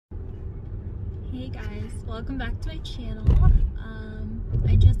Hey guys, welcome back to my channel.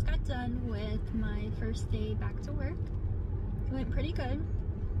 I just got done with my first day back to work. It went pretty good.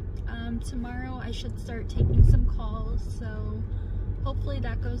 Tomorrow I should start taking some calls, so hopefully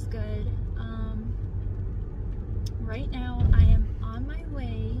that goes good. Right now I am on my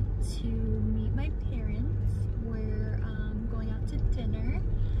way to meet my parents. We're going out to dinner.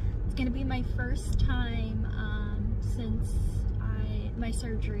 It's gonna be my first time since my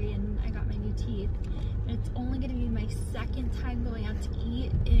surgery and I got my new teeth. And it's only gonna be my second time going out to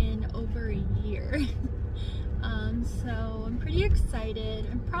eat in over a year. So I'm pretty excited.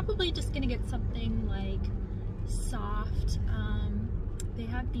 I'm probably just gonna get something like soft. They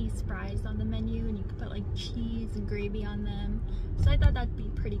have these fries on the menu and you can put like cheese and gravy on them. So I thought that'd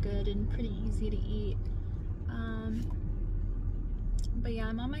be pretty good and pretty easy to eat. But yeah,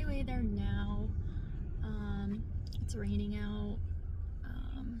 I'm on my way there now. It's raining out.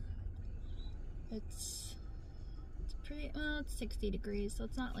 It's pretty, well, it's 60 degrees, so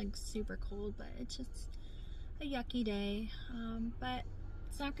it's not like super cold, but it's just a yucky day. But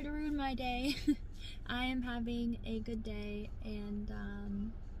it's not gonna ruin my day. I am having a good day, and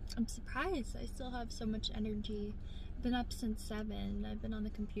I'm surprised I still have so much energy. I've been up since 7. I've been on the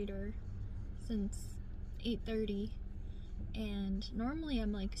computer since 8:30, and normally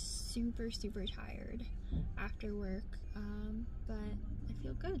I'm like super tired after work, but I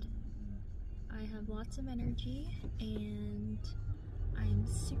feel good. I have lots of energy and I'm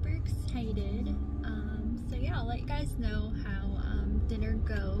super excited. So yeah, I'll let you guys know how dinner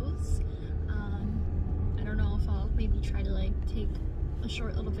goes. I don't know if I'll maybe try to like take a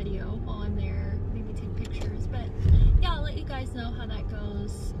short little video while I'm there, maybe take pictures, but yeah, I'll let you guys know how that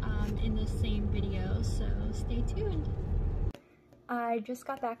goes in the same video, so stay tuned. I just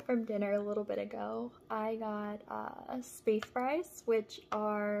got back from dinner a little bit ago. I got space fries, which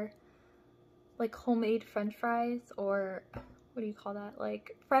are like homemade french fries, or what do you call that,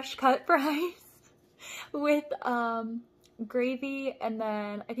 like fresh cut fries with gravy, and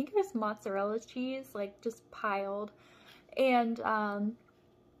then I think there's mozzarella cheese like just piled, and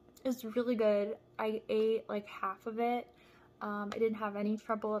it was really good. I ate like half of it. I didn't have any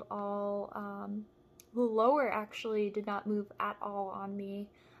trouble at all. The lower actually did not move at all on me.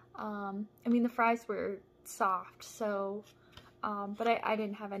 I mean, the fries were soft, so but I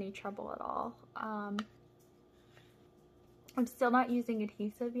didn't have any trouble at all. I'm still not using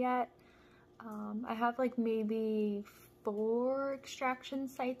adhesive yet. I have like maybe 4 extraction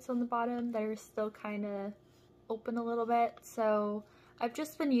sites on the bottom that are still kind of open a little bit, so I've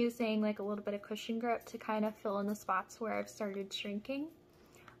just been using like a little bit of cushion grip to kind of fill in the spots where I've started shrinking.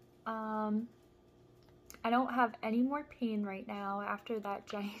 I don't have any more pain right now after that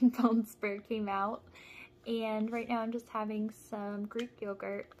giant bone spur came out. And right now I'm just having some Greek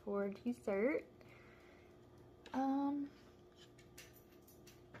yogurt for dessert. I'm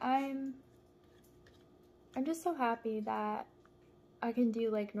just so happy that I can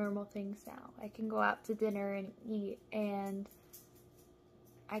do like normal things now. I can go out to dinner and eat, and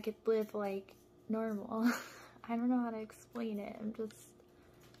I could live like normal. I don't know how to explain it.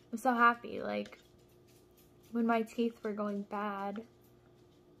 I'm so happy. Like, when my teeth were going bad,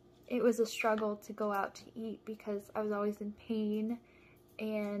 it was a struggle to go out to eat because I was always in pain,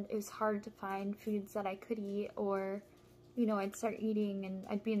 and it was hard to find foods that I could eat, or, you know, I'd start eating and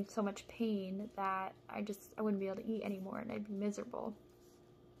I'd be in so much pain that I wouldn't be able to eat anymore and I'd be miserable.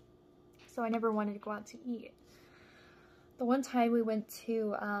 So I never wanted to go out to eat. The one time we went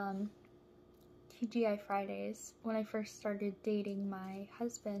to TGI Fridays when I first started dating my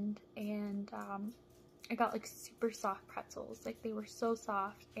husband, and I got like super soft pretzels. Like, they were so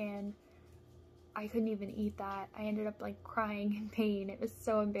soft and I couldn't even eat that. I ended up like crying in pain. It was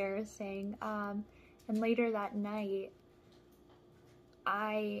so embarrassing. And later that night,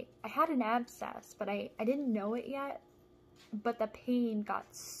 I had an abscess, but I didn't know it yet. But the pain got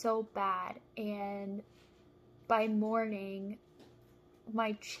so bad, and by morning,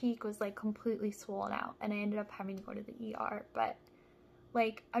 my cheek was like completely swollen out, and I ended up having to go to the ER. But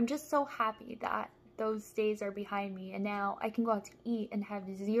like, I'm just so happy that those days are behind me, and now I can go out to eat and have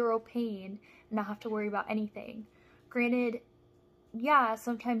zero pain and not have to worry about anything. Granted, yeah,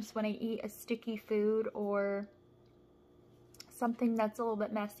 sometimes when I eat a sticky food or something that's a little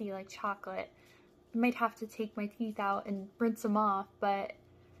bit messy like chocolate, I might have to take my teeth out and rinse them off, but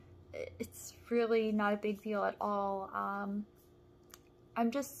it's really not a big deal at all.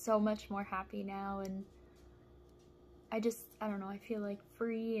 I'm just so much more happy now, and I don't know, I feel like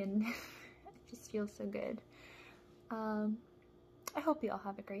free, and it just feels so good. I hope you all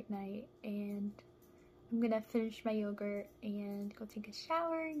have a great night, and I'm gonna finish my yogurt and go take a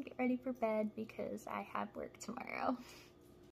shower and get ready for bed because I have work tomorrow.